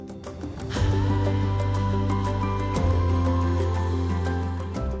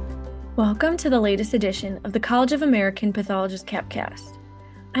Welcome to the latest edition of the College of American Pathologists Capcast.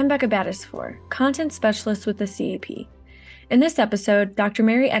 I'm Becca Battisfor, Content Specialist with the CAP. In this episode, Dr.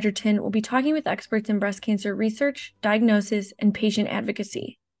 Mary Edgerton will be talking with experts in breast cancer research, diagnosis, and patient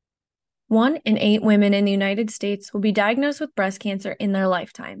advocacy. 1 in 8 women in the United States will be diagnosed with breast cancer in their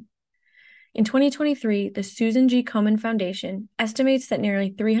lifetime. In 2023, the Susan G. Komen Foundation estimates that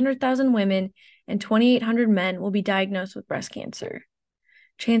nearly 300,000 women and 2,800 men will be diagnosed with breast cancer.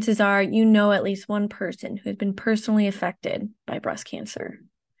 Chances are you know at least one person who has been personally affected by breast cancer.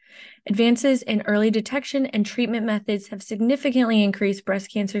 Advances in early detection and treatment methods have significantly increased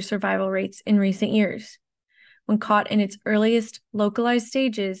breast cancer survival rates in recent years. When caught in its earliest localized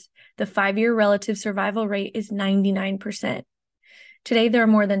stages, the 5-year relative survival rate is 99%. Today, there are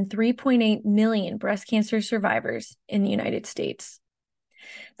more than 3.8 million breast cancer survivors in the United States.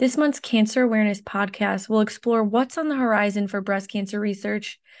 This month's Cancer Awareness podcast will explore what's on the horizon for breast cancer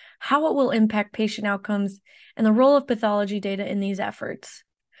research, how it will impact patient outcomes, and the role of pathology data in these efforts.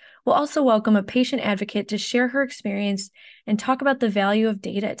 We'll also welcome a patient advocate to share her experience and talk about the value of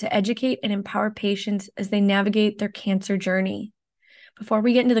data to educate and empower patients as they navigate their cancer journey. Before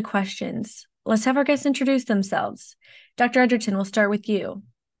we get into the questions, let's have our guests introduce themselves. Dr. Edgerton, we'll start with you.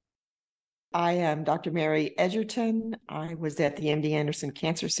 I am Dr. Mary Edgerton. I was at the MD Anderson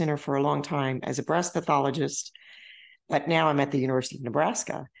Cancer Center for a long time as a breast pathologist, but now I'm at the University of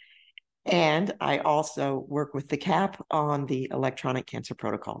Nebraska. And I also work with the CAP on the electronic cancer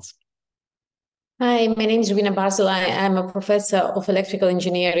protocols. Hi, my name is Rina Barzilai. I'm a professor of electrical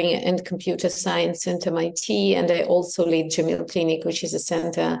engineering and computer science at MIT, and I also lead Jamil Clinic, which is a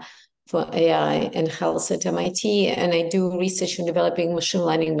center for AI and health at MIT, and I do research in developing machine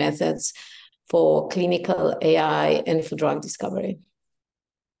learning methods for clinical AI and for drug discovery.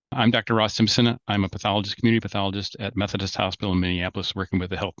 I'm Dr. Ross Simpson. I'm a community pathologist at Methodist Hospital in Minneapolis, working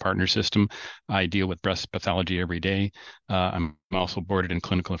with the Health Partner System. I deal with breast pathology every day. I'm also boarded in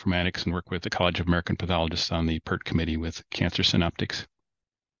clinical informatics and work with the College of American Pathologists on the PERT committee with Cancer Synoptics.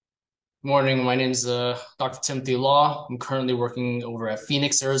 Good morning. My name is Dr. Timothy Law. I'm currently working over at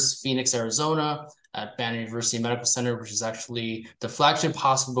Phoenix, Arizona, at Banner University Medical Center, which is actually the flagship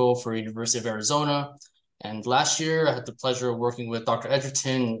hospital for University of Arizona. And last year, I had the pleasure of working with Dr.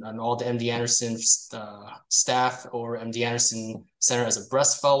 Edgerton and all the MD Anderson staff over MD Anderson Center as a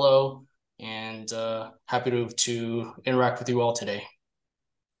breast fellow, and happy to interact with you all today.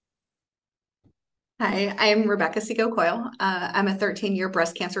 Hi, I'm Rebecca Seago-Coyle. I'm a 13-year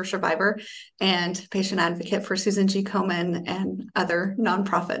breast cancer survivor and patient advocate for Susan G. Komen and other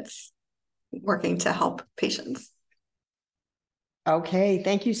nonprofits working to help patients. Okay,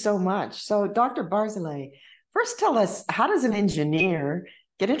 thank you so much. So Dr. Barzilai, first tell us, how does an engineer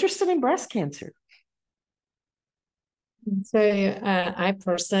get interested in breast cancer? So I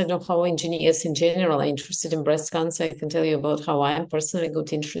personally know how engineers in general are interested in breast cancer. I can tell you about how I personally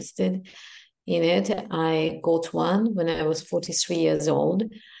got interested in it. I got one when I was 43 years old.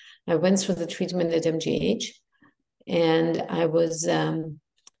 I went through the treatment at MGH, and I was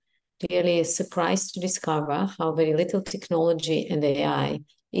really surprised to discover how very little technology and AI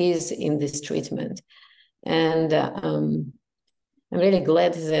is in this treatment. And I'm really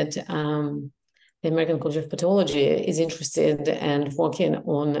glad that the American College of Pathology is interested and working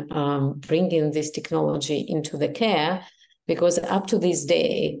on bringing this technology into the care, because up to this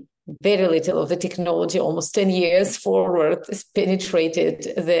day, very little of the technology, almost 10 years forward, has penetrated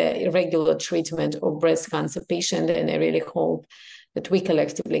the regular treatment of breast cancer patient, and I really hope that we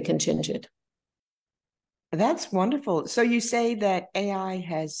collectively can change it. That's wonderful. So you say that AI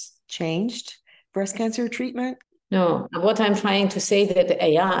has changed breast cancer treatment? No, what I'm trying to say that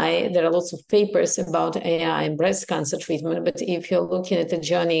AI, there are lots of papers about AI and breast cancer treatment, but if you're looking at the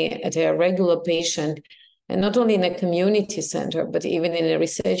journey at a regular patient, and not only in a community center, but even in a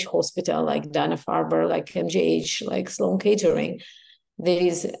research hospital like Dana-Farber, like MGH, like Sloan Kettering, there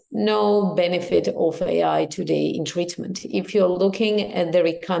is no benefit of AI today in treatment. If you're looking at the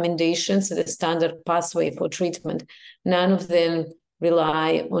recommendations, the standard pathway for treatment, none of them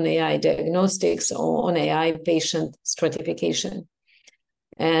rely on AI diagnostics or on AI patient stratification.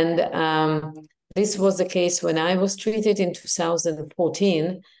 And this was the case when I was treated in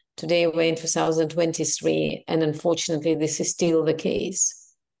 2014. Today we're in 2023, and unfortunately, this is still the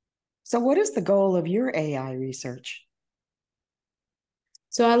case. So what is the goal of your AI research?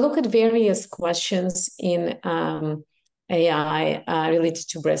 So I look at various questions in AI related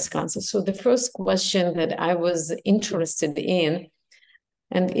to breast cancer. So the first question that I was interested in,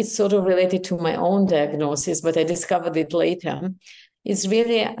 and it's sort of related to my own diagnosis, but I discovered it later, is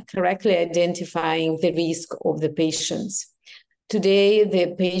really correctly identifying the risk of the patients. today,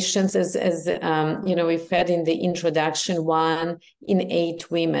 the patients, as we've had in the introduction, 1 in 8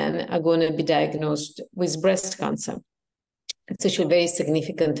 women are going to be diagnosed with breast cancer. It's actually a very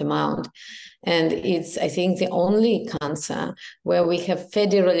significant amount. And it's, I think, the only cancer where we have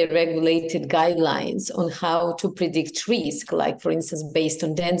federally regulated guidelines on how to predict risk, like, for instance, based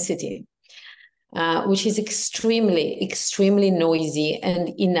on density. Which is extremely, extremely noisy and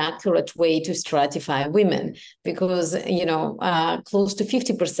inaccurate way to stratify women, because, close to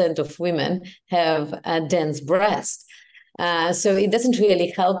 50% of women have a dense breast. So it doesn't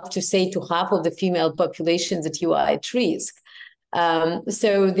really help to say to half of the female population that you are at risk.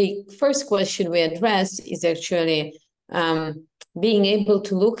 So the first question we addressed is actually being able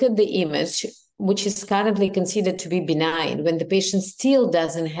to look at the image, which is currently considered to be benign, when the patient still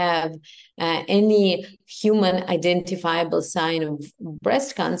doesn't have any human identifiable sign of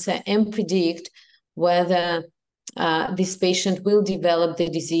breast cancer, and predict whether this patient will develop the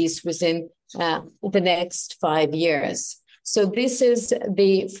disease within the next 5 years. So this is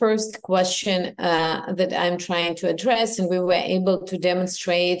the first question that I'm trying to address, and we were able to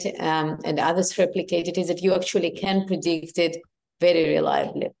demonstrate, and others replicated, is that you actually can predict it very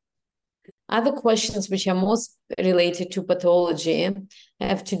reliably. Other questions which are most related to pathology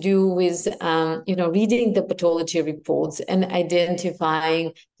have to do with, reading the pathology reports and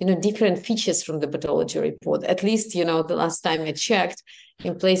identifying, different features from the pathology report. At least, the last time I checked,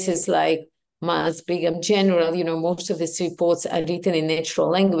 in places like Mass, Brigham General, most of these reports are written in natural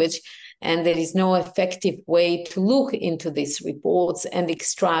language, and there is no effective way to look into these reports and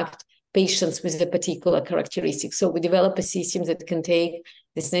extract patients with a particular characteristic. So we develop a system that can take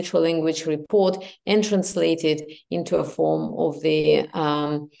this natural language report and translate it into a form of the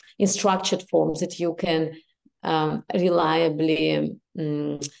in structured forms that you can reliably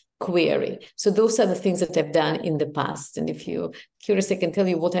query. So those are the things that I've done in the past. And if you're curious, I can tell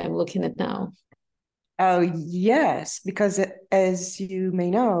you what I'm looking at now. Oh, yes, because as you may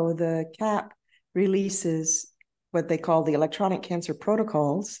know, the CAP releases what they call the electronic cancer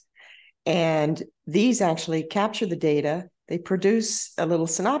protocols. And these actually capture the data. They produce a little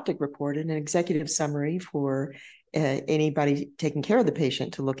synoptic report and an executive summary for anybody taking care of the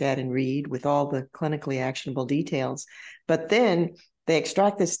patient to look at and read, with all the clinically actionable details. But then they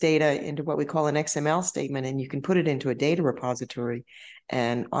extract this data into what we call an XML statement, and you can put it into a data repository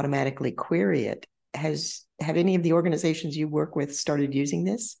and automatically query it. Have any of the organizations you work with started using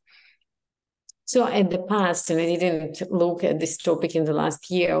this? So in the past, and I didn't look at this topic in the last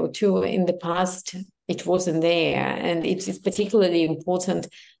year or two, in the past, it wasn't there. And it's particularly important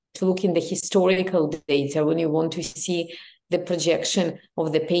to look in the historical data when you want to see the projection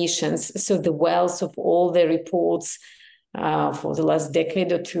of the patients. So the wealth of all the reports for the last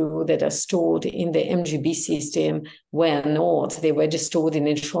decade or two that are stored in the MGB system were not. They were just stored in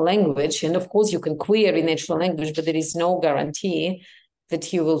natural language. And of course, you can query natural language, but there is no guarantee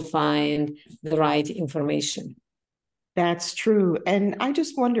that you will find the right information. That's true. And I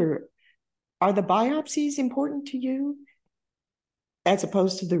just wonder, are the biopsies important to you as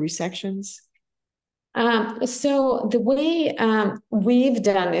opposed to the resections? So the way we've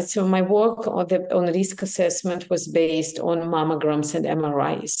done it, so my work on risk assessment was based on mammograms and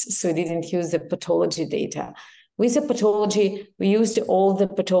MRIs. So I didn't use the pathology data. With the pathology, we used all the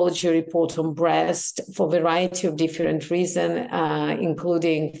pathology report on breast for a variety of different reasons,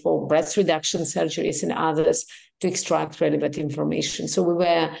 including for breast reduction surgeries and others, to extract relevant information. So we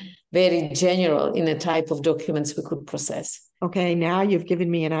were very general in the type of documents we could process. Okay, now you've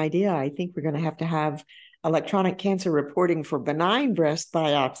given me an idea. I think we're going to have electronic cancer reporting for benign breast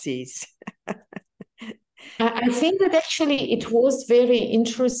biopsies. I think that actually it was very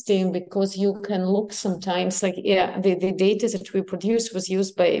interesting, because you can look sometimes, like, the data that we produced was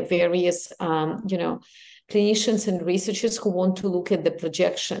used by various, clinicians and researchers who want to look at the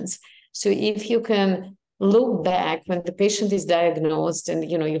projections. So if you can look back when the patient is diagnosed and,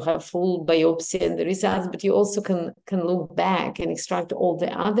 you have full biopsy and the results, but you also can look back and extract all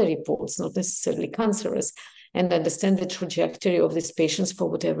the other reports, not necessarily cancerous, and understand the trajectory of these patients for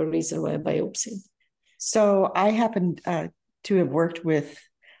whatever reason were biopsied. So I happen to have worked with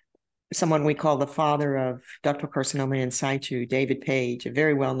someone we call the father of ductal carcinoma in situ, David Page, a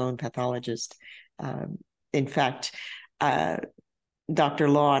very well-known pathologist. In fact, Dr.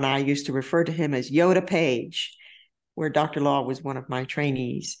 Law and I used to refer to him as Yoda Page, where Dr. Law was one of my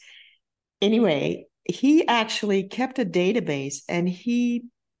trainees. Anyway, he actually kept a database, and he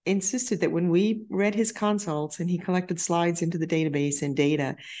insisted that when we read his consults and he collected slides into the database and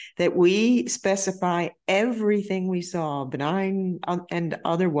data, that we specify everything we saw, benign and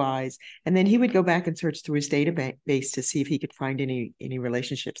otherwise. And then he would go back and search through his database to see if he could find any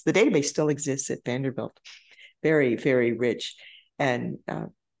relationships. The database still exists at Vanderbilt. Very, very rich, and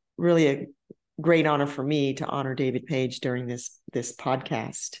really a great honor for me to honor David Page during this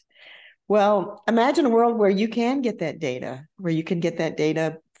podcast. Well, imagine a world where you can get that data, where you can get that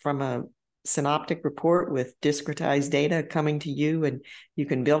data from a synoptic report with discretized data coming to you, and you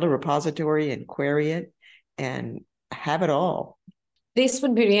can build a repository and query it and have it all. This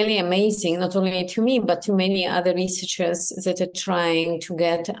would be really amazing, not only to me, but to many other researchers that are trying to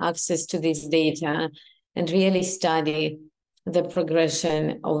get access to this data and really study the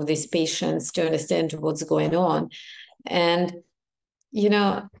progression of these patients to understand what's going on. And,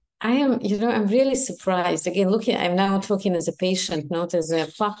 I'm really surprised. Again, I'm now talking as a patient, not as a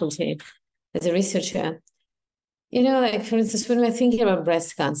faculty, as a researcher. For instance, when we're thinking about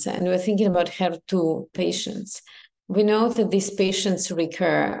breast cancer and we're thinking about HER2 patients, we know that these patients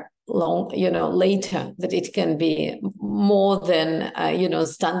recur later, that it can be more than,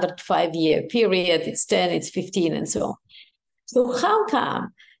 standard 5-year period. It's 10, it's 15, and so on. So how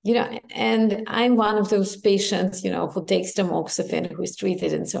come? And I'm one of those patients, who takes tamoxifen, who is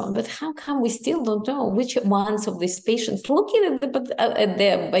treated and so on. But how come we still don't know which ones of these patients, looking at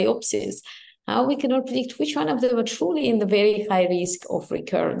their biopsies, how we cannot predict which one of them are truly in the very high risk of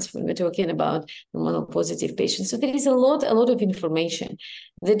recurrence when we're talking about hormonal-positive patients. So there is a lot of information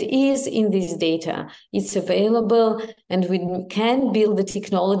that is in this data. It's available, and we can build the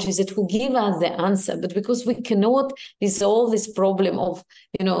technologies that will give us the answer. But because we cannot resolve this problem of,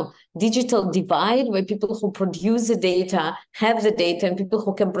 digital divide, where people who produce the data have the data, and people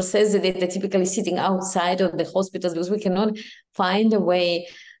who can process the data typically sitting outside of the hospitals, because we cannot find a way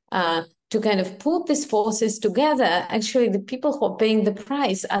to kind of put these forces together. Actually, the people who are paying the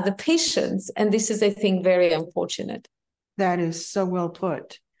price are the patients. And this is, I think, very unfortunate. That is so well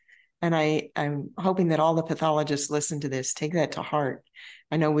put. And I'm hoping that all the pathologists listen to this, take that to heart.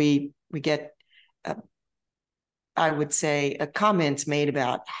 I know we get, I would say, comments made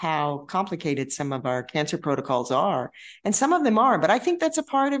about how complicated some of our cancer protocols are. And some of them are, but I think that's a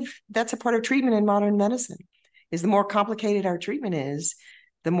part of treatment in modern medicine, is the more complicated our treatment is,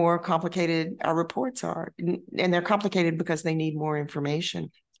 the more complicated our reports are. And they're complicated because they need more information.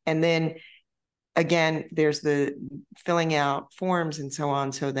 And then again, there's the filling out forms and so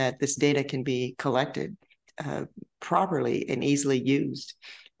on, so that this data can be collected properly and easily used.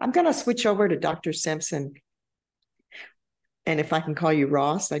 I'm going to switch over to Dr. Simpson. And if I can call you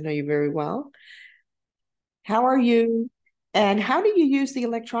Ross, I know you very well. How are you? And how do you use the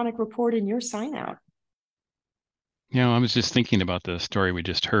electronic report in your sign out? I was just thinking about the story we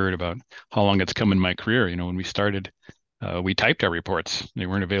just heard about how long it's come in my career. When we started, we typed our reports. They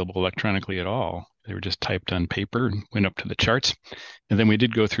weren't available electronically at all. They were just typed on paper and went up to the charts. And then we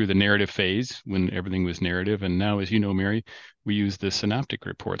did go through the narrative phase when everything was narrative. And now, as you know, Mary, we use the synoptic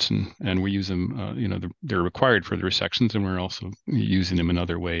reports, and we use them, they're required for the resections, and we're also using them in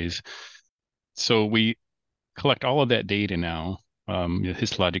other ways. So we collect all of that data now,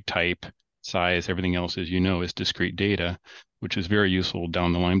 histologic type, size, everything else, as you know, is discrete data, which is very useful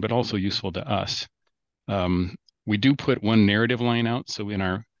down the line, but also useful to us. We do put one narrative line out. So in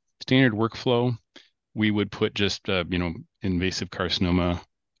our standard workflow, we would put just, invasive carcinoma,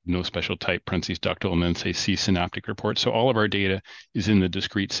 no special type, parentheses ductal, and then say see synoptic report. So all of our data is in the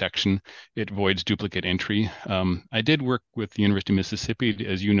discrete section. It avoids duplicate entry. I did work with the University of Mississippi,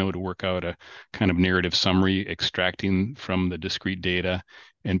 as you know, to work out a kind of narrative summary, extracting from the discrete data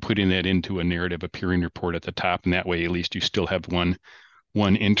and putting that into a narrative appearing report at the top. And that way, at least you still have one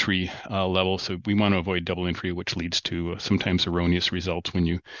entry level. So we want to avoid double entry, which leads to sometimes erroneous results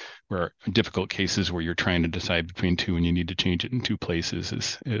where difficult cases where you're trying to decide between two and you need to change it in two places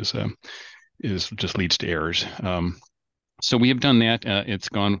is just leads to errors. So we have done that. It's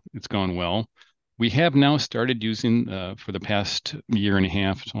gone well. We have now started using for the past year and a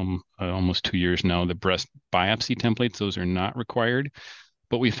half, almost 2 years now, the breast biopsy templates. Those are not required.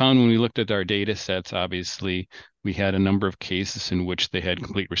 But we found when we looked at our data sets, obviously, we had a number of cases in which they had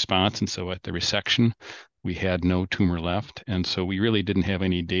complete response. And so at the resection, we had no tumor left. And so we really didn't have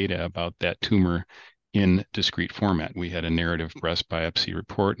any data about that tumor in discrete format. We had a narrative breast biopsy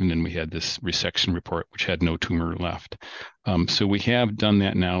report, and then we had this resection report, which had no tumor left. So we have done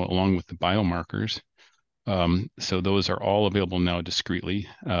that now along with the biomarkers. So those are all available now discretely.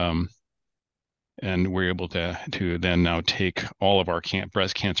 And we're able to then now take all of our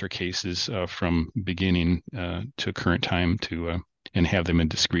breast cancer cases from beginning to current time to and have them in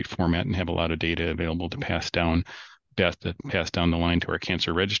discrete format and have a lot of data available to pass down the line to our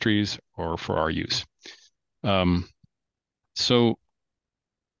cancer registries or for our use. So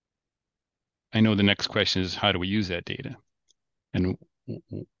I know the next question is, how do we use that data? And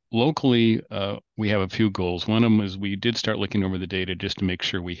locally, we have a few goals. One of them is we did start looking over the data just to make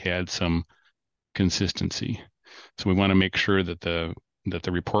sure we had some consistency. So we want to make sure that the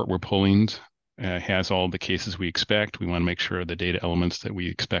report we're pulling has all the cases we expect. We want to make sure the data elements that we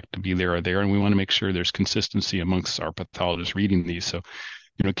expect to be there are there, and we want to make sure there's consistency amongst our pathologists reading these. So,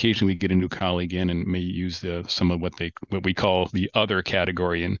 occasionally we get a new colleague in and may use some of what we call the other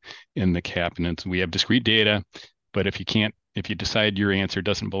category in the CAP, and we have discrete data, but if you decide your answer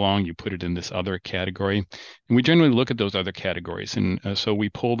doesn't belong, you put it in this other category. And we generally look at those other categories, and so we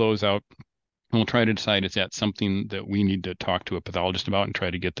pull those out. And we'll try to decide, is that something that we need to talk to a pathologist about and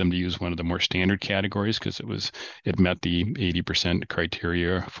try to get them to use one of the more standard categories because it met the 80%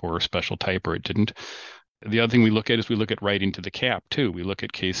 criteria for a special type, or it didn't. The other thing we look at is we look at writing to the CAP too. We look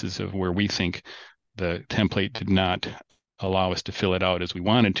at cases of where we think the template did not allow us to fill it out as we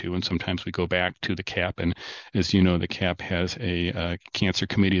wanted to, and sometimes we go back to the CAP. And as you know, the CAP has a cancer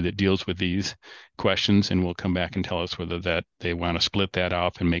committee that deals with these questions, and will come back and tell us whether that they want to split that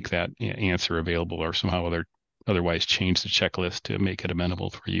off and make that answer available, or somehow otherwise change the checklist to make it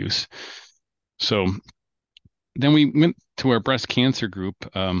amenable for use. So then we went to our breast cancer group,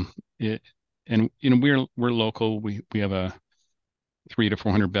 and we're local. We have a 300 to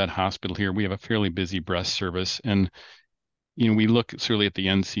 400 bed hospital here. We have a fairly busy breast service, and we look certainly at the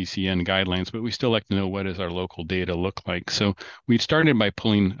NCCN guidelines, but we still like to know what does our local data look like. So we started by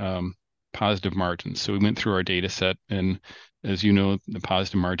pulling positive margins. So we went through our data set, and as you know, the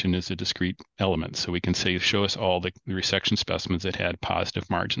positive margin is a discrete element. So we can say, show us all the resection specimens that had positive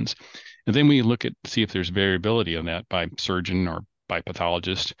margins. And then we look at, see if there's variability on that by surgeon or by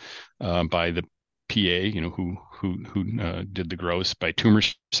pathologist, by the PA, who did the gross, by tumor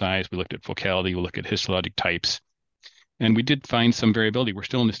size. We looked at focality, we looked at histologic types. And we did find some variability. We're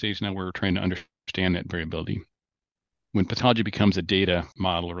still in the stage now where we're trying to understand that variability. When pathology becomes a data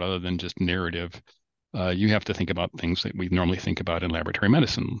model rather than just narrative, you have to think about things that we normally think about in laboratory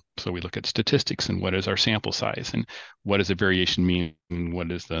medicine. So we look at statistics and what is our sample size and what does the variation mean and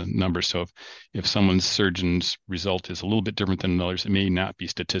what is the number. So if someone's surgeon's result is a little bit different than others, it may not be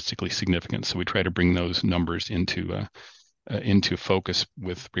statistically significant. So we try to bring those numbers into focus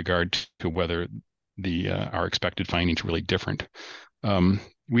with regard to whether our expected findings are really different.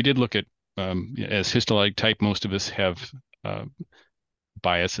 We did look at, as histologic type, most of us have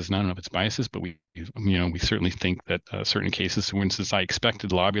biases. And I don't know if it's biases, but we certainly think that certain cases, for instance, I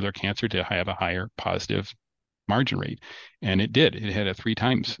expected lobular cancer to have a higher positive margin rate, and it did. It had a 3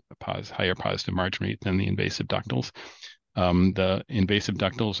 times higher positive margin rate than the invasive ductals. The invasive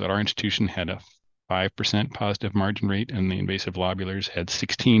ductals at our institution had a 5% positive margin rate, and the invasive lobulars had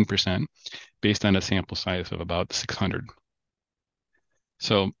 16% based on a sample size of about 600.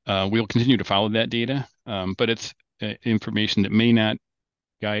 So we'll continue to follow that data, but it's information that may not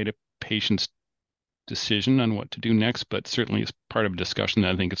guide a patient's decision on what to do next, but certainly is part of a discussion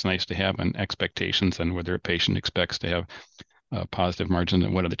that I think it's nice to have on expectations and whether a patient expects to have positive margins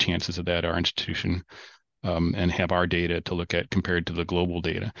and what are the chances of that at our institution. And have our data to look at compared to the global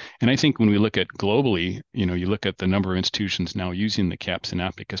data. And I think when we look at globally, you look at the number of institutions now using the CAP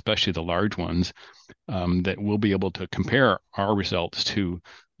Synaptic, especially the large ones, that we'll be able to compare our results to,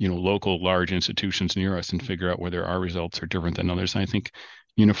 local large institutions near us and figure out whether our results are different than others. And I think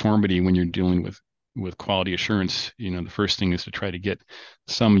uniformity, when you're dealing with quality assurance, the first thing is to try to get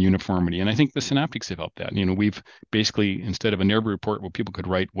some uniformity. And I think the synaptics have helped that. We've basically, instead of a NERB report where people could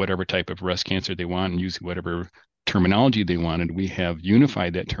write whatever type of breast cancer they want and use whatever terminology they wanted, we have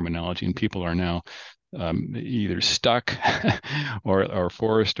unified that terminology, and people are now either stuck or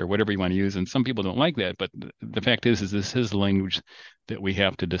forced or whatever you want to use. And some people don't like that, but the fact is this is the language that we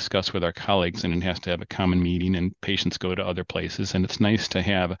have to discuss with our colleagues, and it has to have a common meaning, and patients go to other places. And it's nice to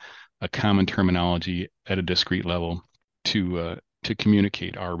have a common terminology at a discrete level to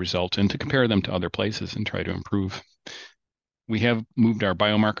communicate our results and to compare them to other places and try to improve. We have moved our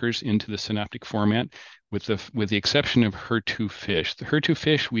biomarkers into the synaptic format with the exception of HER2-FISH. The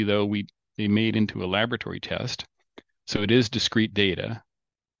HER2-FISH they made into a laboratory test, so it is discrete data.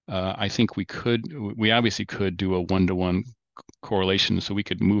 I think we obviously could do a 1-to-1 correlation, so we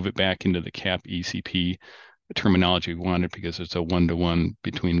could move it back into the CAP ECP terminology we wanted because it's a 1-to-1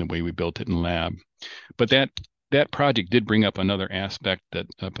 between the way we built it in lab. But that project did bring up another aspect that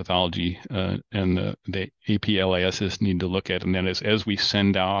pathology and the AP-LISs need to look at, and that is as we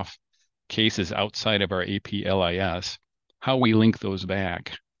send off cases outside of our AP-LIS, how we link those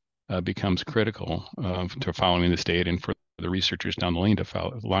back becomes critical to following this data and for the researchers down the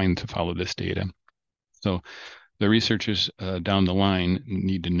line to follow this data. So the researchers down the line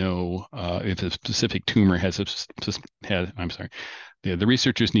need to know if a specific tumor the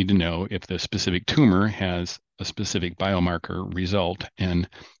researchers need to know if the specific tumor has a specific biomarker result. And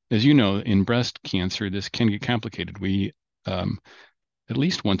as you know, in breast cancer, this can get complicated. We at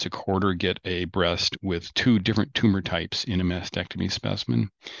least once a quarter get a breast with 2 different tumor types in a mastectomy specimen.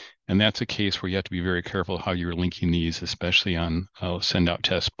 And that's a case where you have to be very careful how you're linking these, especially on send out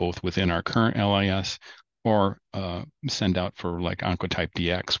tests both within our current LIS or send out for like Oncotype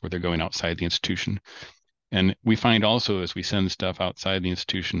DX where they're going outside the institution. And we find also as we send stuff outside the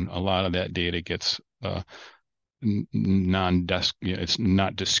institution, a lot of that data gets it's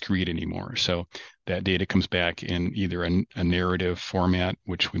not discrete anymore. So that data comes back in either a narrative format,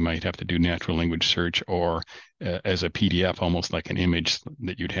 which we might have to do natural language search, or as a PDF, almost like an image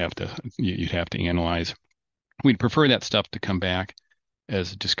that you'd have to analyze. We'd prefer that stuff to come back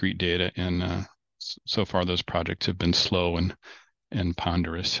as discrete data, and so far those projects have been slow and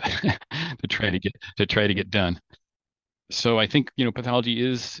ponderous to try to get done. So I think pathology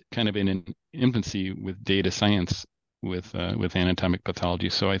is kind of in an infancy with data science with anatomic pathology.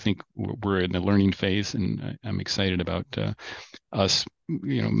 So I think we're in the learning phase, and I'm excited about us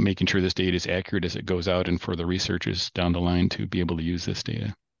making sure this data is accurate as it goes out, and for the researchers down the line to be able to use this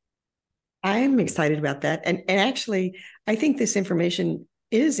data. I'm excited about that, and actually I think this information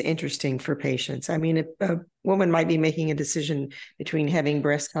is interesting for patients. I mean, a woman might be making a decision between having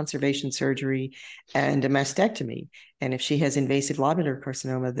breast conservation surgery and a mastectomy. And if she has invasive lobular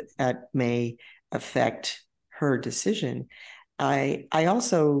carcinoma, that may affect her decision. I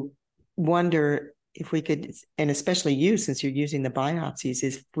also wonder if we could, and especially you, since you're using the biopsies,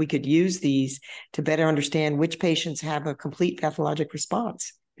 if we could use these to better understand which patients have a complete pathologic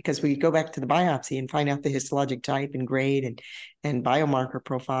response. Because we go back to the biopsy and find out the histologic type and grade and biomarker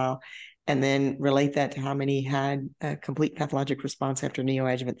profile, and then relate that to how many had a complete pathologic response after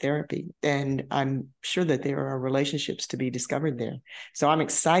neoadjuvant therapy. And I'm sure that there are relationships to be discovered there. So I'm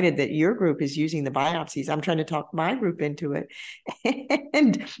excited that your group is using the biopsies. I'm trying to talk my group into it.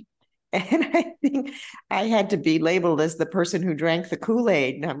 And I think I had to be labeled as the person who drank the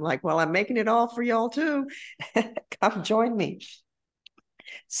Kool-Aid. And I'm like, well, I'm making it all for y'all too. Come join me.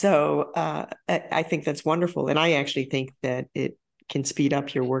 So I think that's wonderful. And I actually think that it can speed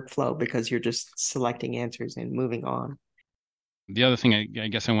up your workflow because you're just selecting answers and moving on. The other thing I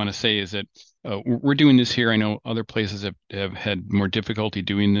guess I want to say is that we're doing this here. I know other places have had more difficulty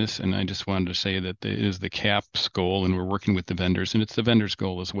doing this. And I just wanted to say that it is the CAP's goal, and we're working with the vendors. And it's the vendors'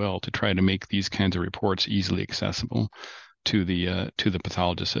 goal as well to try to make these kinds of reports easily accessible to the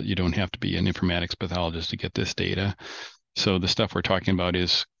pathologist, that you don't have to be an informatics pathologist to get this data. So the stuff we're talking about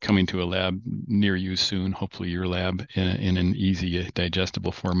is coming to a lab near you soon, hopefully your lab, in an easy,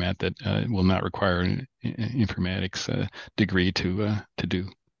 digestible format that will not require an informatics degree to do.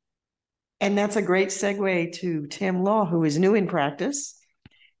 And that's a great segue to Tim Law, who is new in practice.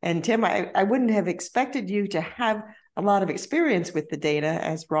 And Tim, I wouldn't have expected you to have a lot of experience with the data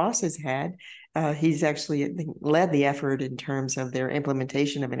as Ross has had. He's actually led the effort in terms of their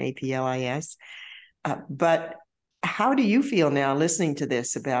implementation of an APLIS. But how do you feel now listening to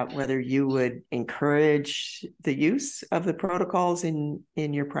this about whether you would encourage the use of the protocols in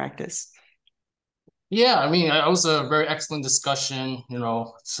your practice? Yeah, I mean, it was a very excellent discussion.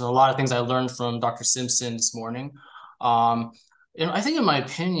 So a lot of things I learned from Dr. Simpson this morning. I think, in my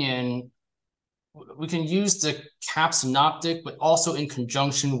opinion, we can use the CAP synoptic, but also in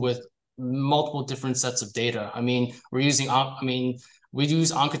conjunction with multiple different sets of data. I mean, we use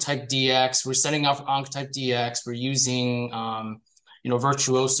Oncotype DX. We're setting up for Oncotype DX. We're using,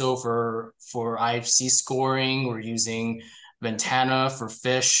 Virtuoso for IHC scoring. We're using Ventana for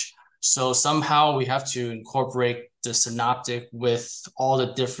FISH. So somehow we have to incorporate the synoptic with all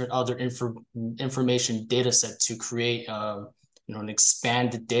the different other information data set to create, an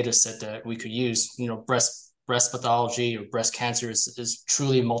expanded data set that we could use. Breast pathology or breast cancer is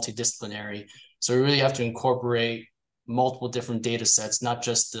truly multidisciplinary. So we really have to incorporate multiple different data sets, not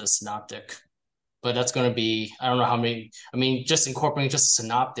just the synoptic. But that's going to be, I don't know how many, just incorporating just a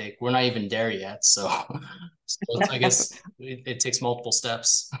synoptic, we're not even there yet. So I guess it takes multiple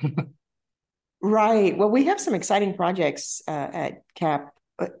steps. Right. Well, we have some exciting projects at CAP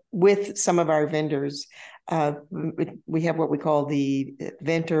with some of our vendors. We have what we call the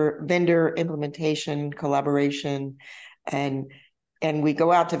vendor implementation collaboration, and we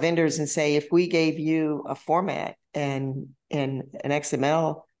go out to vendors and say, if we gave you a format and an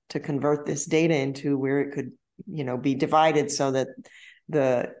XML to convert this data into where it could be divided so that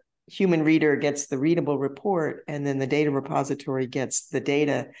the human reader gets the readable report, and then the data repository gets the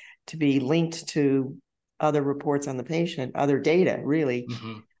data to be linked to other reports on the patient, other data, really.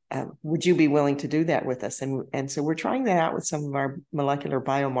 Would you be willing to do that with us? And so we're trying that out with some of our molecular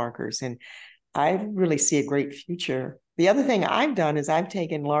biomarkers, and I really see a great future. The other thing I've done is I've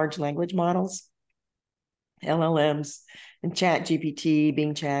taken large language models, LLMs, and ChatGPT,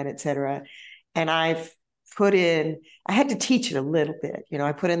 Bing Chat, et cetera, and I had to teach it a little bit.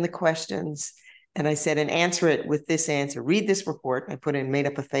 I put in the questions and I said, and answer it with this answer. Read this report. I made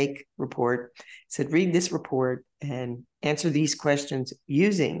up a fake report. Said, read this report and answer these questions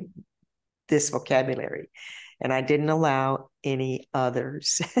using this vocabulary. And I didn't allow any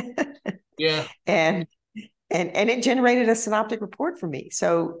others. Yeah. And it generated a synoptic report for me.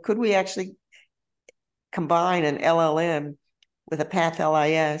 So could we actually combine an LLM with a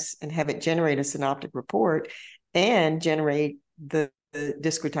PathLIS and have it generate a synoptic report and generate the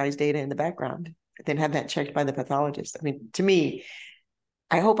discretized data in the background, then have that checked by the pathologist? I mean, to me,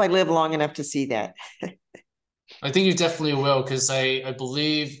 I hope I live long enough to see that. I think you definitely will, because I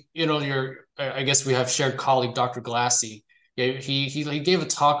believe, I guess we have shared colleague, Dr. Glassy. Yeah, he gave a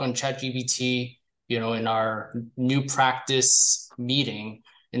talk on ChatGPT, in our new practice meeting.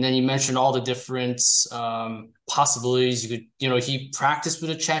 And then you mentioned all the different possibilities. You could, he practiced with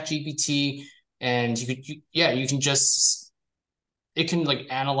a ChatGPT, and you can just, it can like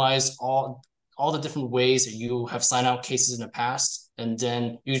analyze all the different ways that you have signed out cases in the past. And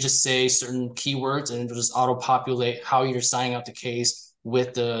then you just say certain keywords and it'll just auto-populate how you're signing out the case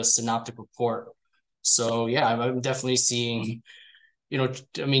with the synoptic report. So yeah, I'm definitely seeing,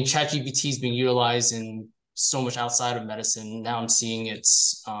 ChatGPT is being utilized in so much outside of medicine. Now I'm seeing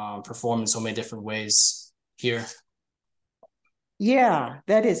it's performed in so many different ways here. Yeah,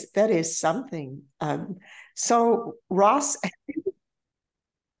 that is something. So Ross,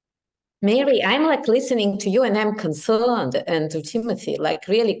 Mary, I'm like listening to you and I'm concerned, and to Timothy, like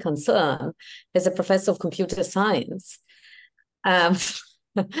really concerned as a professor of computer science.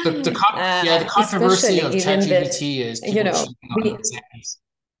 The controversy of ChatGPT is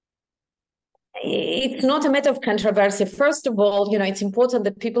it's not a matter of controversy. First of all, it's important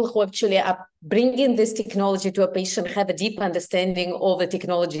that people who actually are bringing this technology to a patient have a deep understanding of the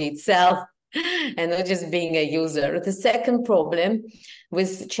technology itself and not just being a user. The second problem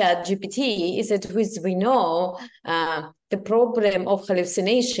with ChatGPT is that, as we know, the problem of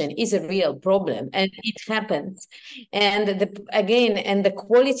hallucination is a real problem, and it happens. And the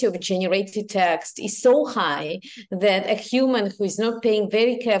quality of generated text is so high that a human who is not paying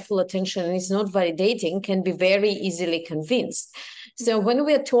very careful attention and is not validating can be very easily convinced. So when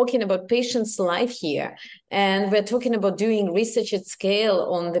we're talking about patients' life here, and we're talking about doing research at scale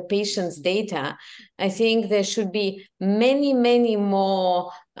on the patient's data, I think there should be many, many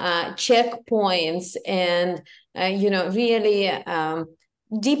more checkpoints and, really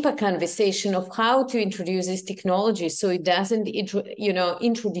deeper conversation of how to introduce this technology so it doesn't,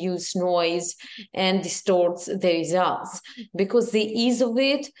 introduce noise and distorts the results. Because the ease of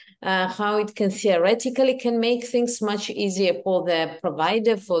it, how it can theoretically can make things much easier for the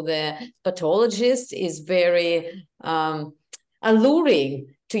provider, for the pathologist, is very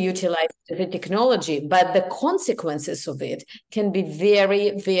alluring to utilize the technology, but the consequences of it can be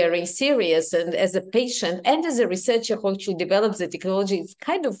very, very serious. And as a patient and as a researcher who actually develops the technology, it's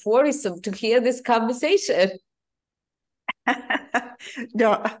kind of worrisome to hear this conversation.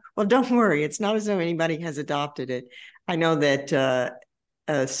 No, well, don't worry. It's not as though anybody has adopted it. I know that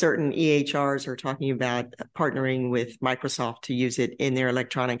certain EHRs are talking about partnering with Microsoft to use it in their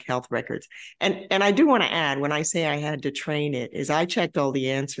electronic health records. And I do want to add, when I say I had to train it, is I checked all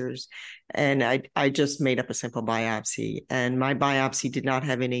the answers and I just made up a simple biopsy. And my biopsy did not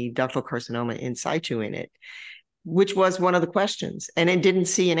have any ductal carcinoma in situ in it, which was one of the questions. And it didn't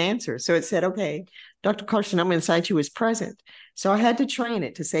see an answer. So it said, okay, ductal carcinoma in situ is present. So I had to train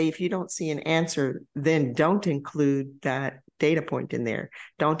it to say, if you don't see an answer, then don't include that data point in there.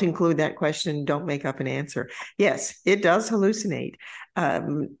 Don't include that question. Don't make up an answer. Yes, it does hallucinate.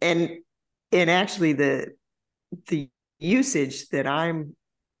 And actually the usage that I'm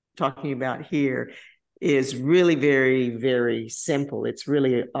talking about here is really very, very simple. It's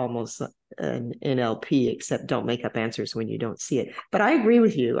really almost an NLP, except don't make up answers when you don't see it. But I agree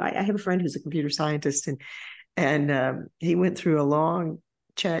with you. I have a friend who's a computer scientist, and he went through a long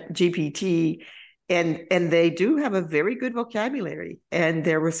ChatGPT, and they do have a very good vocabulary, and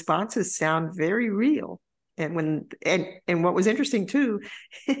their responses sound very real. And what was interesting too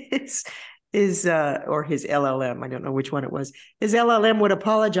is or his LLM, I don't know which one it was, his LLM would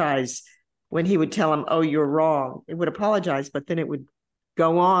apologize when he would tell him, "Oh, you're wrong," it would apologize, but then it would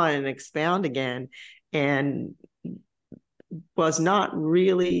go on and expound again, and was not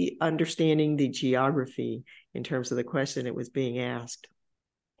really understanding the geography in terms of the question it was being asked.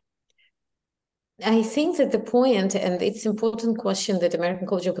 I think that the point, and it's an important question that American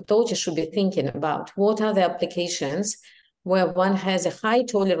College of Pathology should be thinking about, what are the applications where one has a high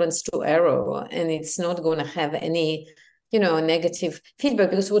tolerance to error and it's not going to have any, negative feedback?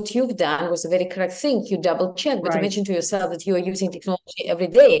 Because what you've done was a very correct thing. You double check, but imagine to yourself that you are using technology every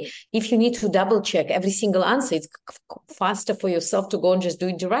day. If you need to double check every single answer, it's faster for yourself to go and just do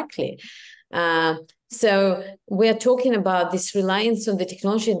it directly. So we're talking about this reliance on the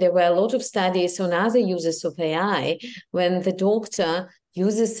technology. There were a lot of studies on other uses of AI when the doctor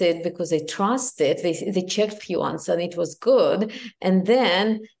uses it because they trust it. They checked a few answers and it was good. And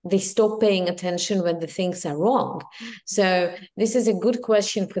then they stop paying attention when the things are wrong. So this is a good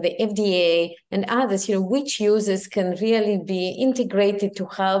question for the FDA and others, which uses can really be integrated to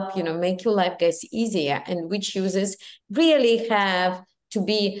help, make your life guys easier, and which uses really have to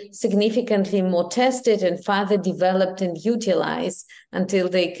be significantly more tested and further developed and utilized until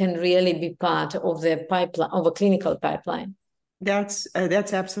they can really be part of the pipeline, of a clinical pipeline. That's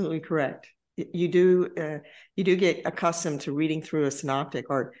absolutely correct. You do get accustomed to reading through a synoptic,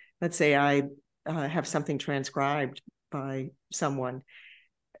 or let's say I have something transcribed by someone.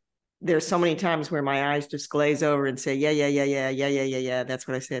 There's so many times where my eyes just glaze over and say, yeah. That's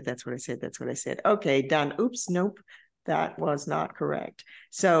what I said. That's what I said. That's what I said. Okay, done. Oops, nope. That was not correct.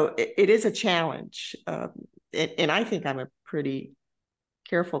 So it is a challenge. And I think I'm a pretty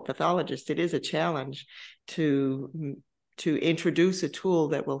careful pathologist. It is a challenge to introduce a tool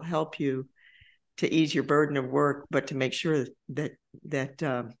that will help you to ease your burden of work, but to make sure that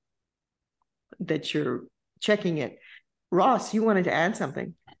you're checking it. Ross, you wanted to add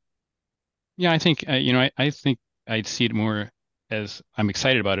something. Yeah, I think, I think I'd see it more as, I'm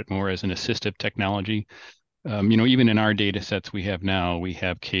excited about it more as an assistive technology. Even in our data sets we have now, we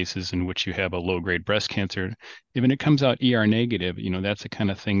have cases in which you have a low-grade breast cancer. Even it comes out ER negative, that's the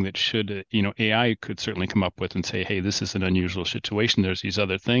kind of thing that should, AI could certainly come up with and say, hey, this is an unusual situation. There's these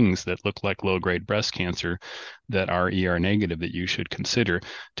other things that look like low-grade breast cancer that are ER negative that you should consider,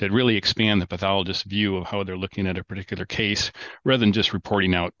 to really expand the pathologist's view of how they're looking at a particular case rather than just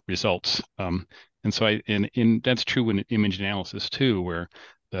reporting out results. And so that's true in image analysis too, where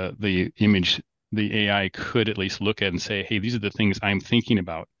the AI could at least look at and say, hey, these are the things I'm thinking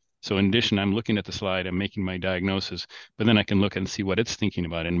about. So in addition, I'm looking at the slide, I'm making my diagnosis, but then I can look and see what it's thinking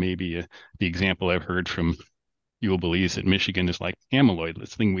about. And maybe the example I've heard from Ewell Belize at Michigan is like amyloid,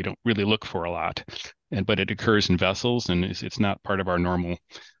 this thing we don't really look for a lot, but it occurs in vessels, and it's not part of our normal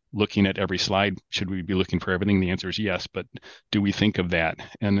looking at every slide. Should we be looking for everything? The answer is yes, but do we think of that?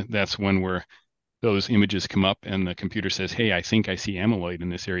 And that's when those images come up and the computer says, hey, I think I see amyloid in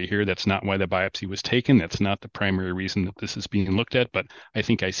this area here. That's not why the biopsy was taken. That's not the primary reason that this is being looked at, but I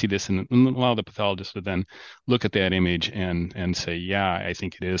think I see this. And allow the pathologist to then look at that image and say, yeah, I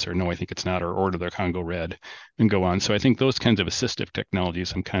think it is, or no, I think it's not, or order the Congo red and go on. So I think those kinds of assistive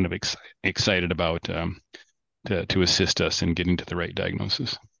technologies I'm kind of excited about to assist us in getting to the right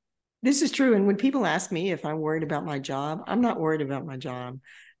diagnosis. This is true. And when people ask me if I'm worried about my job, I'm not worried about my job.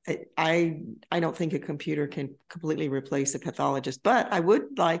 I don't think a computer can completely replace a pathologist, but I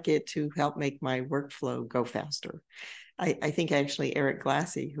would like it to help make my workflow go faster. I think actually Eric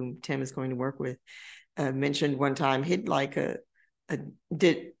Glassy, whom Tim is going to work with, mentioned one time he'd like a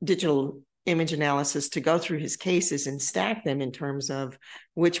digital image analysis to go through his cases and stack them in terms of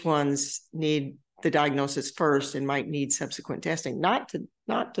which ones need the diagnosis first and might need subsequent testing, not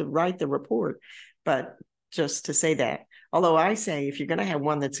to write the report, but just to say that. Although I say if you're going to have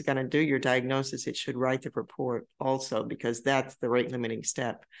one that's going to do your diagnosis, it should write the report also, because that's the rate limiting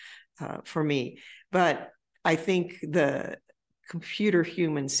step for me. But I think the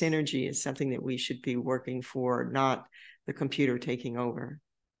computer-human synergy is something that we should be working for, not the computer taking over.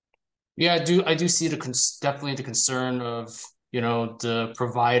 Yeah, I do see definitely the concern of, the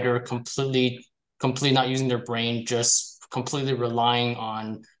provider completely not using their brain, just completely relying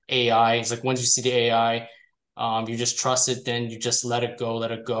on AI. It's like once you see the AI, you just trust it, then you just let it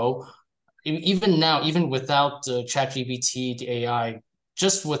go. Even now, even without the ChatGPT, the AI,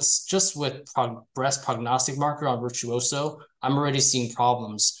 just with breast prognostic marker on Virtuoso, I'm already seeing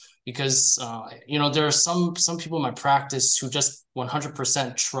problems because there are some people in my practice who just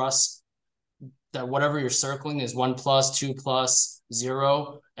 100% trust that whatever you're circling is 1+, 2+,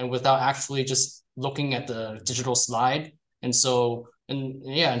 0, and without actually just looking at the digital slide. And so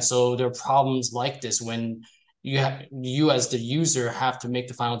there are problems like this when you as the user have to make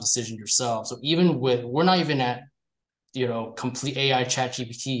the final decision yourself. So even we're not even at, complete AI chat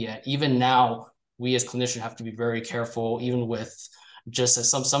GPT yet. Even now, we as clinicians have to be very careful, even with just as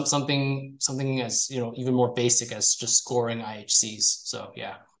something as, even more basic as just scoring IHCs. So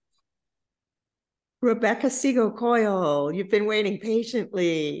yeah. Rebecca Segal-Coyle, you've been waiting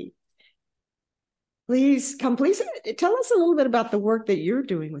patiently. Please tell us a little bit about the work that you're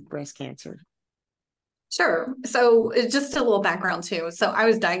doing with breast cancer. Sure. So just a little background too. So I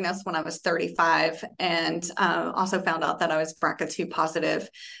was diagnosed when I was 35 and also found out that I was BRCA2 positive.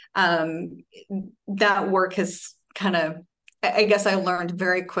 That work has kind of, I guess I learned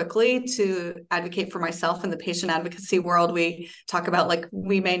very quickly to advocate for myself in the patient advocacy world. We talk about like,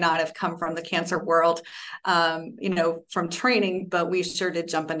 we may not have come from the cancer world, from training, but we sure did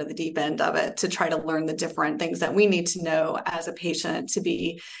jump into the deep end of it to try to learn the different things that we need to know as a patient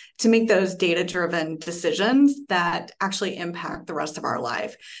to make those data-driven decisions that actually impact the rest of our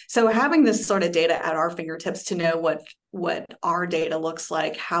life. So having this sort of data at our fingertips to know what our data looks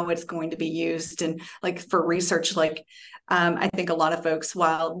like, how it's going to be used, and like for research, I think a lot of folks,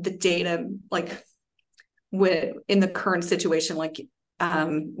 while the data, in the current situation,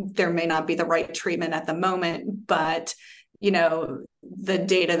 there may not be the right treatment at the moment, but the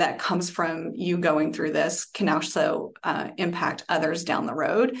data that comes from you going through this can also impact others down the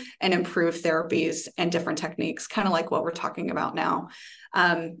road and improve therapies and different techniques, kind of like what we're talking about now.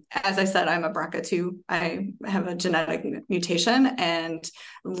 As I said, I'm a BRCA2. I have a genetic mutation, and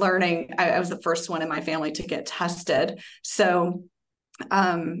I was the first one in my family to get tested. So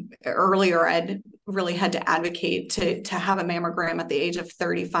earlier, I'd really had to advocate to have a mammogram at the age of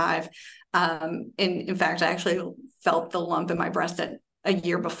 35. In fact, I actually felt the lump in my breast at a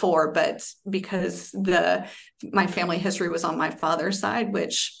year before, but because my family history was on my father's side,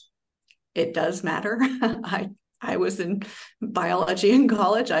 which it does matter. I was in biology in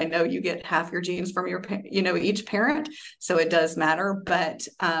college. I know you get half your genes from each parent, so it does matter. But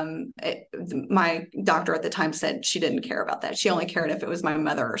my doctor at the time said she didn't care about that. She only cared if it was my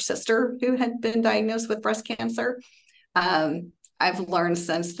mother or sister who had been diagnosed with breast cancer. I've learned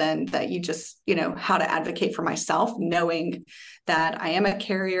since then that you just, how to advocate for myself, knowing that I am a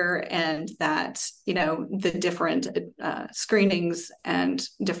carrier and that, the different screenings and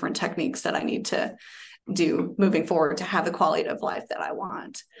different techniques that I need to do moving forward to have the quality of life that I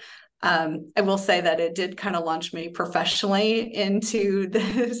want. I will say that it did kind of launch me professionally into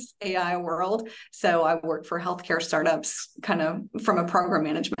this AI world. So I worked for healthcare startups kind of from a program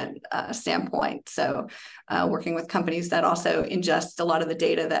management standpoint. So working with companies that also ingest a lot of the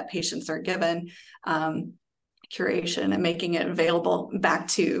data that patients are given, curation and making it available back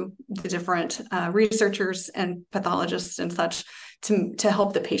to the different researchers and pathologists and such to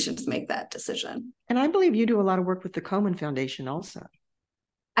help the patients make that decision. And I believe you do a lot of work with the Komen Foundation also.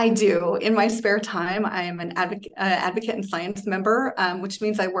 I do. In my spare time, I am an advocate and science member, which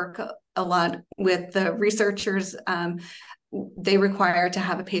means I work a lot with the researchers. They require to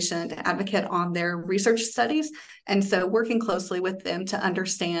have a patient advocate on their research studies. And so working closely with them to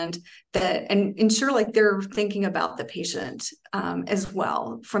understand that and ensure they're thinking about the patient as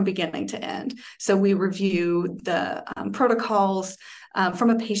well from beginning to end. So we review the protocols from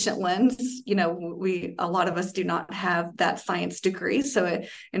a patient lens. A lot of us do not have that science degree. So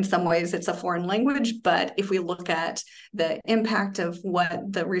in some ways it's a foreign language, but if we look at the impact of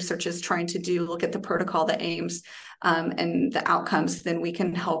what the research is trying to do, look at the protocol, the aims, and the outcomes, then we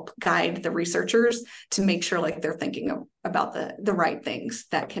can help guide the researchers to make sure they're thinking about the right things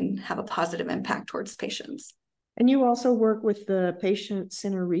that can have a positive impact towards patients. And you also work with the Patient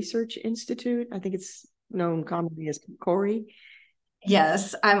Center Research Institute. I think it's known commonly as CORI.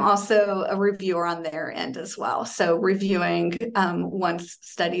 Yes, I'm also a reviewer on their end as well. So reviewing once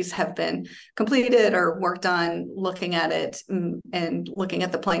studies have been completed or worked on, looking at it and looking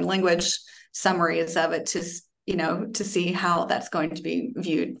at the plain language summaries of it to see how that's going to be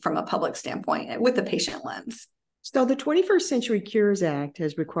viewed from a public standpoint with the patient lens. So the 21st Century Cures Act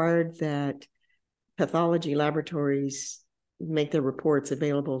has required that pathology laboratories make their reports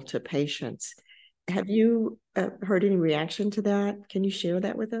available to patients. Have you heard any reaction to that? Can you share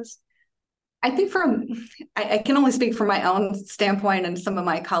that with us? I think I can only speak from my own standpoint and some of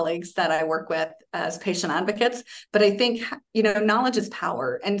my colleagues that I work with as patient advocates, but I think, knowledge is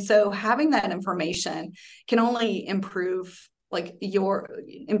power. And so having that information can only improve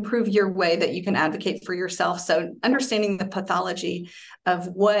your way that you can advocate for yourself. So understanding the pathology of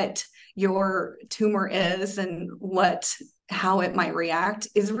what your tumor is and what how it might react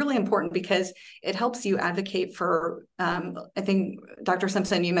is really important, because it helps you advocate for, I think Dr.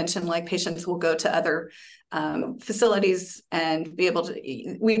 Simpson, you mentioned like patients will go to other facilities and be able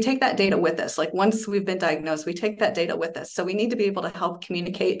to, we take that data with us. Like once we've been diagnosed, we take that data with us. So we need to be able to help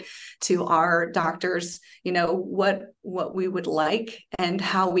communicate to our doctors, what we would like and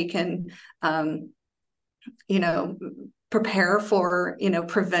how we can, prepare for,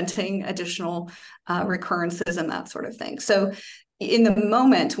 preventing additional recurrences and that sort of thing. So in the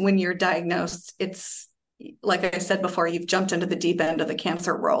moment when you're diagnosed, it's like I said before, you've jumped into the deep end of the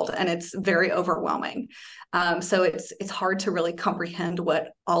cancer world, and it's very overwhelming. So it's hard to really comprehend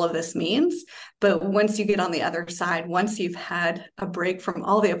what all of this means. But once you get on the other side, once you've had a break from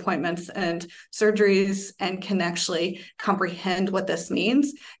all the appointments and surgeries and can actually comprehend what this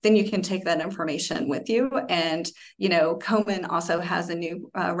means, then you can take that information with you. And, Komen also has a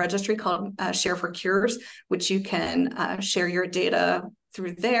new registry called Share for Cures, which you can share your data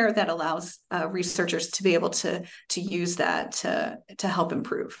through there, that allows researchers to be able to use that to help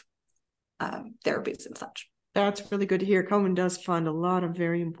improve therapies and such. That's really good to hear. Komen does fund a lot of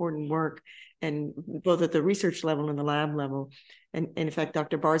very important work, and both at the research level and the lab level. And in fact,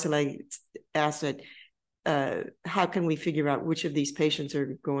 Dr. Barzilay asked it, how can we figure out which of these patients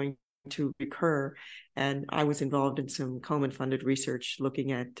are going to recur? And I was involved in some Komen funded research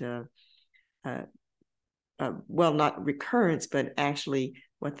looking at not recurrence, but actually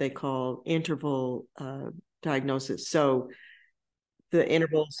what they call interval diagnosis. So the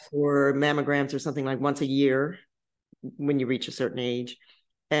intervals for mammograms are something like once a year when you reach a certain age.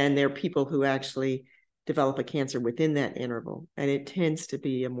 And there are people who actually develop a cancer within that interval. And it tends to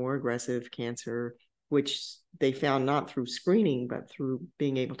be a more aggressive cancer, which they found not through screening, but through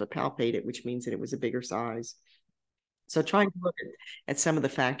being able to palpate it, which means that it was a bigger size. So trying to look at some of the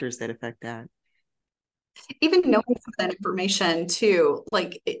factors that affect that. Even knowing some of that information too,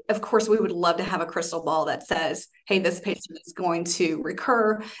 like, of course, we would love to have a crystal ball that says, hey, this patient is going to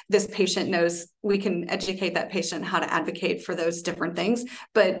recur. This patient knows, we can educate that patient how to advocate for those different things.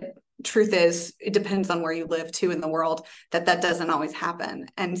 But truth is, it depends on where you live too in the world, that doesn't always happen.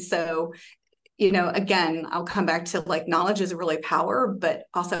 And so, again, I'll come back to like, knowledge is really power, but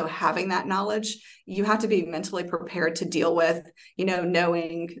also having that knowledge, you have to be mentally prepared to deal with,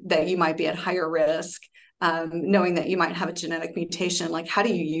 knowing that you might be at higher risk, knowing that you might have a genetic mutation. Like, how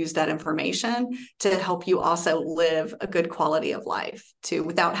do you use that information to help you also live a good quality of life too,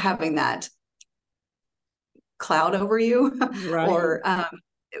 without having that cloud over you, right, or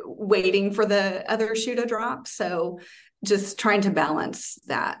waiting for the other shoe to drop. So just trying to balance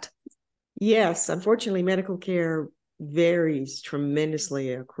that. Yes, unfortunately, medical care varies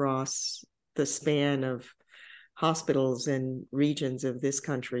tremendously across the span of hospitals and regions of this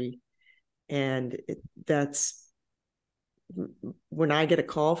country. And that's when I get a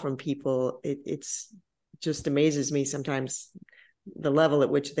call from people, it's just amazes me sometimes the level at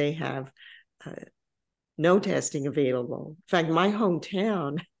which they have no testing available. In fact, my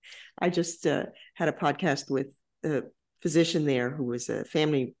hometown, I just had a podcast with a physician there who was a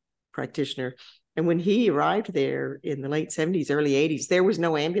family practitioner. And when he arrived there in the late 70s, early 80s, there was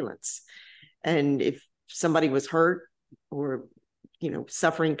no ambulance. And if somebody was hurt or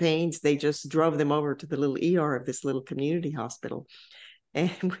suffering pains, they just drove them over to the little ER of this little community hospital.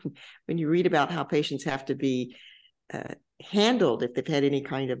 And when you read about how patients have to be handled if they've had any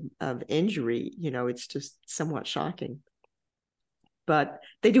kind of injury, it's just somewhat shocking. But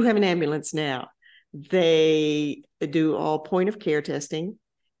they do have an ambulance now. They do all point of care testing,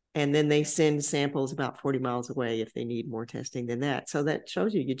 and then they send samples about 40 miles away if they need more testing than that. So that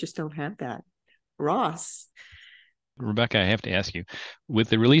shows you just don't have that. Ross? Rebecca, I have to ask you, with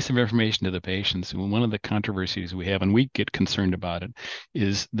the release of information to the patients, one of the controversies we have, and we get concerned about it,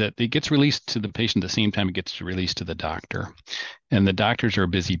 is that it gets released to the patient at the same time it gets released to the doctor. And the doctors are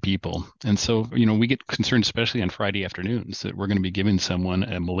busy people. And so, we get concerned, especially on Friday afternoons, that we're going to be giving someone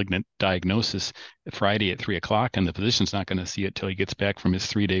a malignant diagnosis Friday at 3:00, and the physician's not going to see it till he gets back from his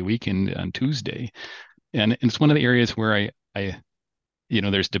 3-day weekend on Tuesday. And it's one of the areas where I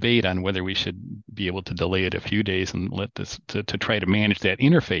there's debate on whether we should be able to delay it a few days and let this to try to manage that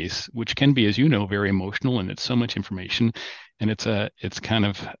interface, which can be, as very emotional, and it's so much information, and it's kind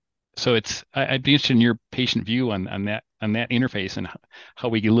of, so I'd be interested in your patient view on that interface and how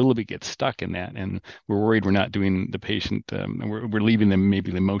we a little bit get stuck in that, and we're worried we're not doing the patient, we're leaving them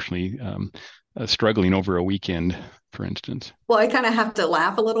maybe emotionally struggling over a weekend, for instance. Well, I kind of have to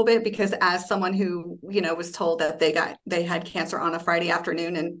laugh a little bit, because as someone who, was told that they had cancer on a Friday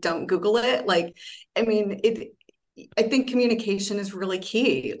afternoon and don't Google it, I think communication is really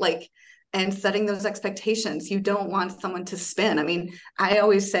key. Like, and setting those expectations. You don't want someone to spin. I mean, I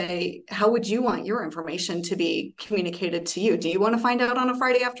always say, how would you want your information to be communicated to you? Do you want to find out on a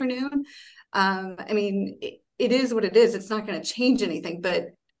Friday afternoon? I mean, it is what it is. It's not going to change anything, but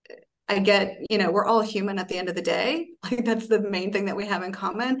I get, we're all human at the end of the day. Like, that's the main thing that we have in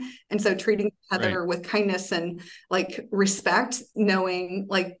common. And so treating each other with kindness and like respect, knowing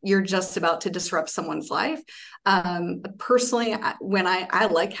like you're just about to disrupt someone's life. Personally, when I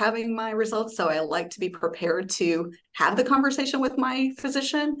like having my results, so I like to be prepared to have the conversation with my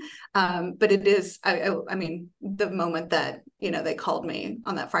physician. But it is, I mean, the moment that, they called me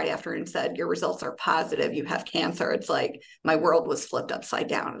on that Friday afternoon and said, your results are positive, you have cancer. It's like my world was flipped upside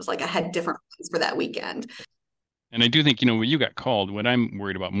down. It was like I had different plans for that weekend. And I do think, when you got called, what I'm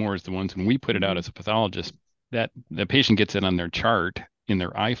worried about more is the ones when we put it out as a pathologist, that the patient gets it on their chart in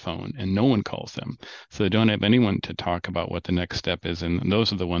their iPhone and no one calls them. So they don't have anyone to talk about what the next step is. And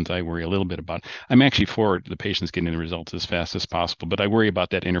those are the ones I worry a little bit about. I'm actually for the patients getting the results as fast as possible, but I worry about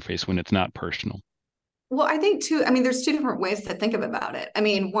that interface when it's not personal. Well, I think too, I mean, there's two different ways to think about it. I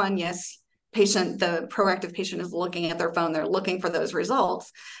mean, one, yes, the proactive patient is looking at their phone, they're looking for those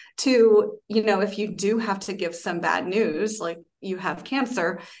results. Two, if you do have to give some bad news, like you have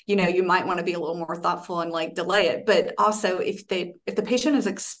cancer, you might want to be a little more thoughtful and like delay it. But also if the patient is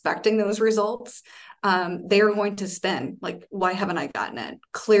expecting those results, they are going to spin like, why haven't I gotten it?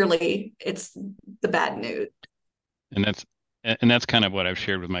 Clearly it's the bad news. And that's kind of what I've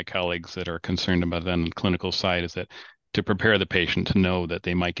shared with my colleagues that are concerned about that on the clinical side, is that to prepare the patient to know that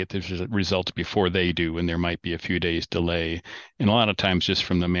they might get the results before they do, and there might be a few days delay. And a lot of times just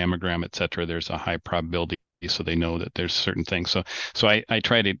from the mammogram, et cetera, there's a high probability, so they know that there's certain things. So I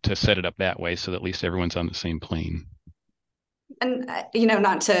try to set it up that way so that at least everyone's on the same plane. And,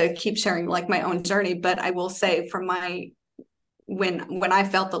 not to keep sharing like my own journey, but I will say from when I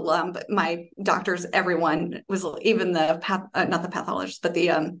felt the lump, my doctors, everyone was, even not the pathologist, but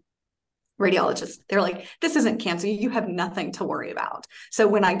the radiologist, they're like, this isn't cancer. You have nothing to worry about. So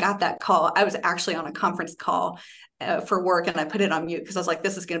when I got that call, I was actually on a conference call for work, and I put it on mute because I was like,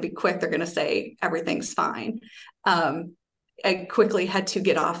 this is going to be quick. They're going to say everything's fine. I quickly had to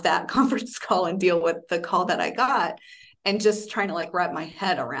get off that conference call and deal with the call that I got, and just trying to like wrap my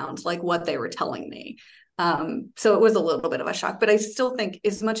head around like what they were telling me. So it was a little bit of a shock, but I still think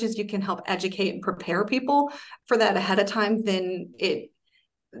as much as you can help educate and prepare people for that ahead of time, then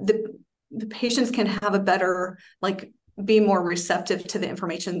the patients can have a better, like, be more receptive to the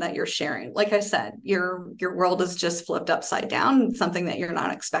information that you're sharing. Like I said, your world is just flipped upside down, something that you're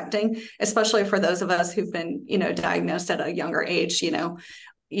not expecting, especially for those of us who've been, diagnosed at a younger age.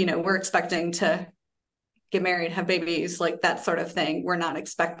 We're expecting to get married, have babies, like that sort of thing. We're not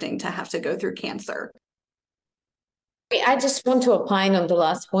expecting to have to go through cancer. I just want to opine on the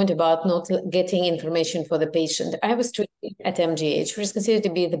last point about not getting information for the patient. I was treated at MGH, which is considered to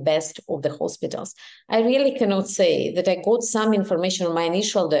be the best of the hospitals. I really cannot say that I got some information on my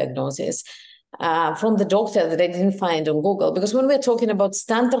initial diagnosis from the doctor that I didn't find on Google. Because when we're talking about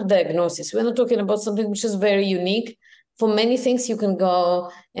standard diagnosis, we're not talking about something which is very unique. For many things, you can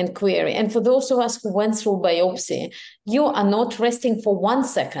go and query. And for those of us who went through biopsy, you are not resting for 1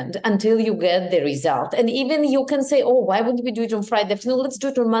 second until you get the result. And even you can say, oh, why wouldn't we do it on Friday afternoon? Let's do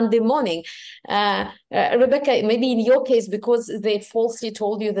it on Monday morning. Rebecca, maybe in your case, because they falsely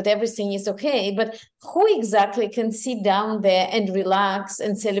told you that everything is okay, but who exactly can sit down there and relax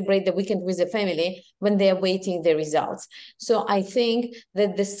and celebrate the weekend with the family when they're waiting the results? So I think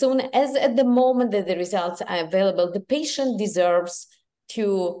that as soon as at the moment that the results are available, the patient deserves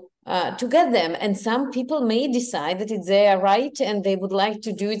to get them. And some people may decide that it's their right and they would like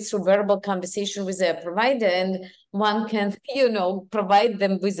to do it through verbal conversation with their provider, and one can, provide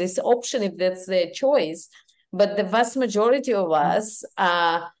them with this option if that's their choice. But the vast majority of us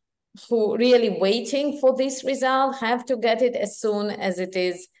who really waiting for this result have to get it as soon as it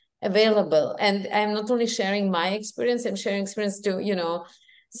is available. And I'm not only sharing my experience, I'm sharing experience to,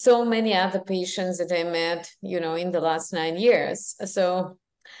 so many other patients that I met, in the last 9 years. So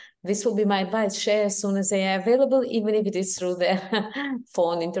this will be my advice: share as soon as they are available, even if it is through the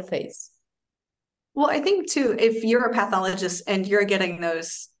phone interface. Well, I think too, if you're a pathologist and you're getting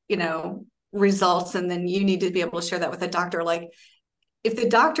those, results, and then you need to be able to share that with a doctor, like if the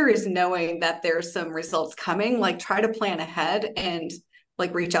doctor is knowing that there's some results coming, like try to plan ahead and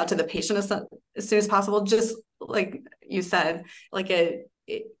like reach out to the patient as soon as possible. Just like you said, like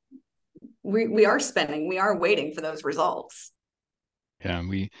we are waiting for those results. Yeah,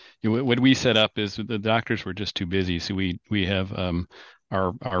 what we set up is the doctors were just too busy. So we have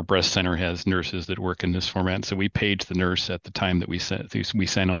our breast center has nurses that work in this format. So we page the nurse at the time that we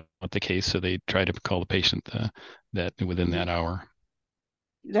send out the case. So they try to call the patient that within that hour.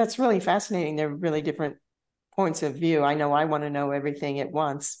 That's really fascinating. They're really different points of view. I know I want to know everything at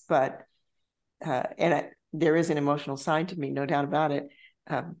once, but there is an emotional side to me, no doubt about it.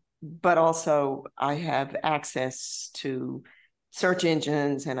 But also I have access to search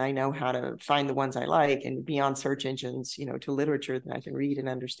engines, and I know how to find the ones I like, and beyond search engines, to literature that I can read and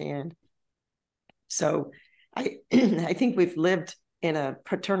understand. So I think we've lived in a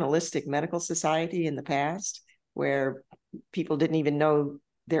paternalistic medical society in the past where people didn't even know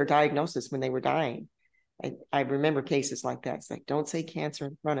their diagnosis when they were dying. I remember cases like that. It's like, don't say cancer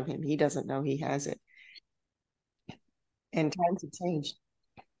in front of him. He doesn't know he has it. And times have changed.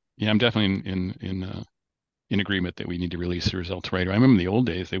 Yeah, I'm definitely in agreement that we need to release the results right away. I remember in the old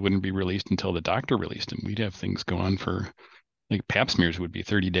days, they wouldn't be released until the doctor released them. We'd have things go on for, like, pap smears would be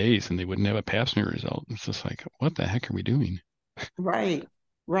 30 days and they wouldn't have a pap smear result. It's just like, what the heck are we doing? Right.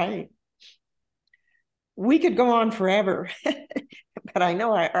 We could go on forever, but I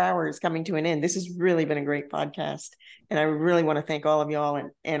know our hour is coming to an end. This has really been a great podcast, and I really want to thank all of y'all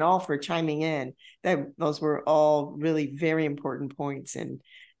and all for chiming in. Those were all really very important points, and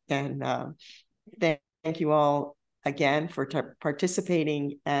thank you all again for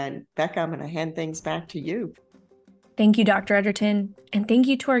participating. And Becca, I'm going to hand things back to you. Thank you, Dr. Edgerton, and thank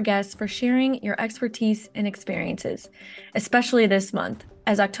you to our guests for sharing your expertise and experiences, especially this month,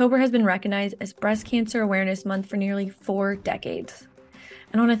 as October has been recognized as Breast Cancer Awareness Month for nearly 4 decades.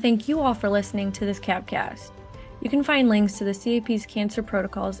 And I want to thank you all for listening to this CAPcast. You can find links to the CAP's cancer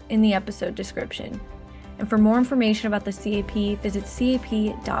protocols in the episode description. And for more information about the CAP, visit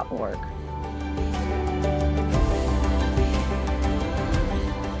cap.org.